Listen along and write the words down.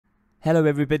Hello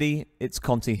everybody, it's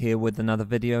Conti here with another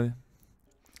video.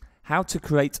 How to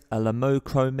create a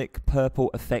Lomochromic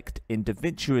purple effect in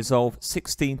DaVinci Resolve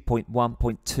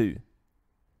 16.1.2.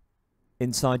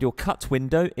 Inside your cut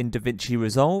window in DaVinci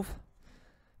Resolve,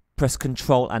 press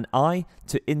Ctrl and I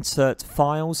to insert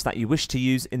files that you wish to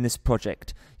use in this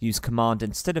project. Use Command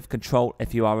instead of Control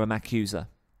if you are a Mac user.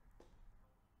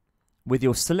 With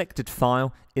your selected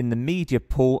file in the Media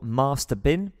Pool Master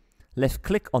bin,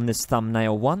 left-click on this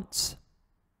thumbnail once,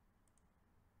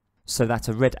 so that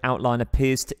a red outline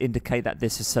appears to indicate that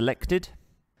this is selected.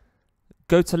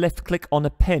 Go to left-click on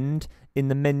Append in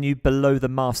the menu below the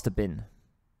master bin.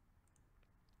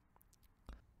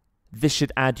 This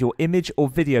should add your image or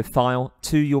video file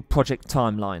to your project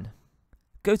timeline.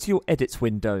 Go to your Edit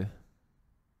window.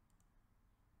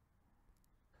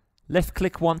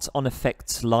 Left-click once on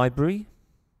Effects Library.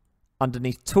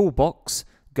 Underneath Toolbox,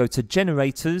 go to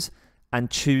Generators and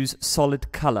choose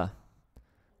Solid Color.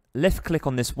 Left-click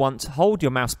on this once, hold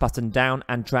your mouse button down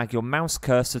and drag your mouse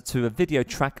cursor to a video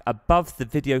track above the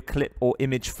video clip or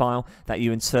image file that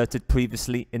you inserted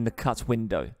previously in the cut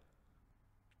window.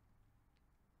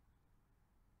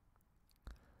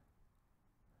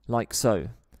 Like so.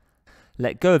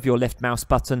 Let go of your left mouse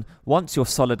button once your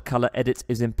solid color edit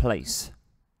is in place.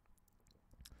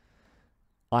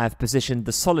 I have positioned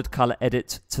the solid color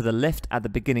edit to the left at the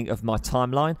beginning of my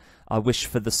timeline. I wish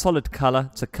for the solid color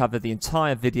to cover the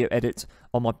entire video edit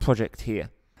on my project here.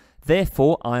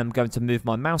 Therefore, I am going to move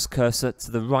my mouse cursor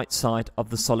to the right side of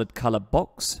the solid color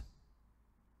box.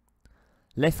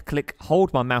 Left click,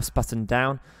 hold my mouse button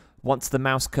down. Once the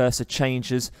mouse cursor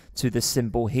changes to this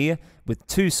symbol here with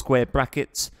two square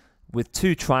brackets with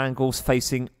two triangles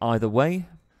facing either way.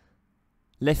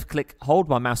 Left click, hold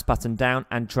my mouse button down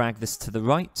and drag this to the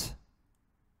right.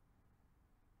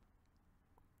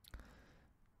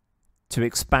 To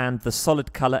expand the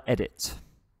solid color edit.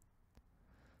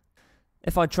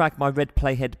 If I drag my red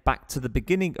playhead back to the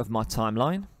beginning of my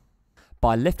timeline,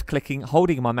 by left clicking,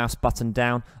 holding my mouse button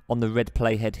down on the red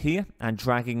playhead here and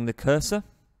dragging the cursor,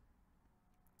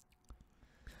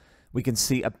 we can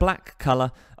see a black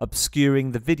color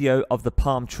obscuring the video of the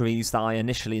palm trees that I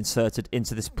initially inserted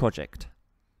into this project.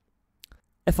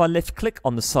 If I left click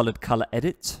on the solid color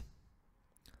edit,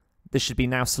 this should be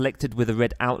now selected with a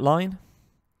red outline.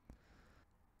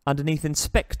 Underneath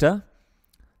Inspector,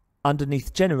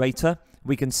 underneath Generator,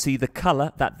 we can see the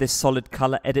color that this solid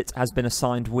color edit has been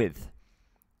assigned with.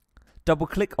 Double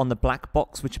click on the black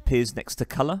box which appears next to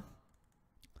color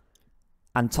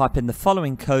and type in the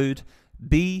following code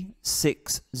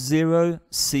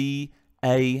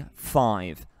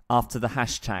B60CA5 after the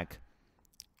hashtag.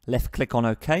 Left click on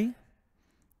OK.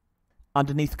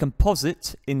 Underneath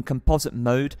Composite, in Composite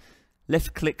mode,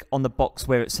 left click on the box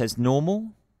where it says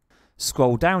Normal.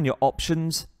 Scroll down your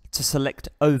options to select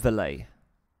Overlay.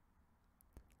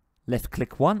 Left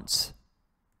click once.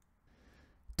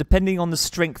 Depending on the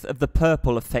strength of the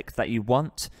purple effect that you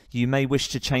want, you may wish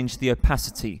to change the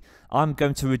opacity. I'm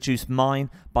going to reduce mine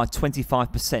by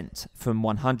 25% from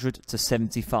 100 to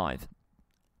 75.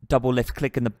 Double left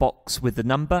click in the box with the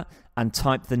number and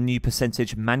type the new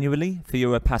percentage manually for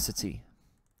your opacity.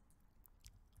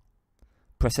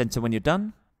 Press enter when you're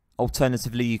done.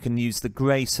 Alternatively, you can use the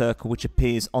grey circle which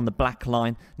appears on the black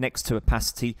line next to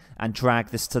opacity and drag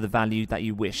this to the value that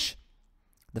you wish.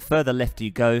 The further left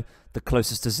you go, the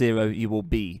closest to 0 you will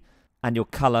be, and your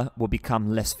colour will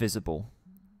become less visible.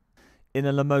 In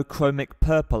a Lomochromic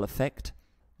purple effect,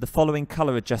 the following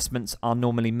colour adjustments are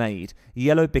normally made.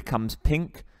 Yellow becomes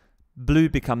pink, blue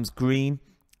becomes green,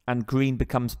 and green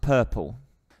becomes purple,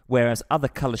 whereas other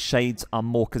colour shades are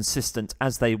more consistent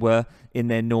as they were in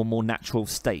their normal natural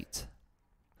state.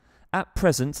 At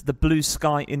present, the blue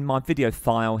sky in my video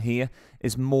file here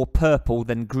is more purple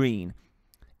than green.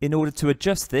 In order to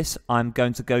adjust this, I'm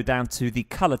going to go down to the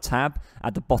Colour tab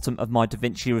at the bottom of my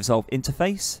DaVinci Resolve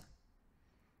interface.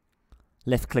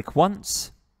 Left click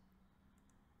once.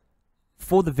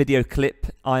 For the video clip,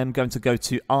 I am going to go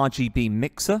to RGB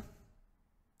Mixer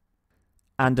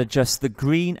and adjust the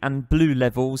green and blue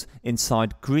levels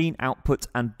inside green output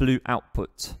and blue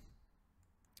output.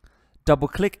 Double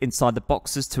click inside the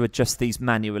boxes to adjust these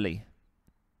manually.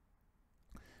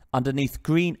 Underneath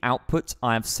green output,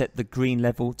 I have set the green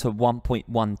level to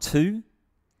 1.12.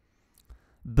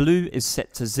 Blue is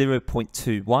set to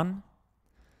 0.21.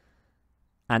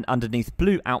 And underneath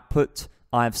blue output,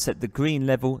 I have set the green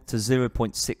level to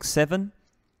 0.67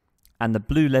 and the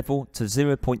blue level to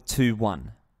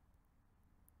 0.21.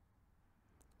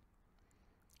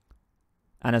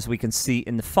 And as we can see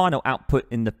in the final output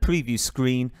in the preview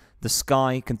screen, the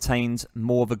sky contains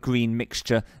more of a green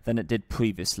mixture than it did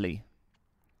previously.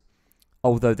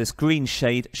 although this green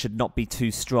shade should not be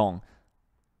too strong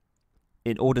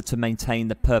in order to maintain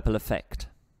the purple effect.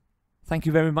 Thank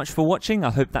you very much for watching. I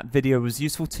hope that video was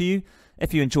useful to you.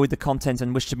 If you enjoyed the content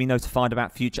and wish to be notified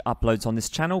about future uploads on this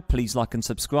channel, please like and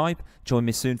subscribe. Join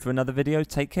me soon for another video.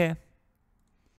 Take care.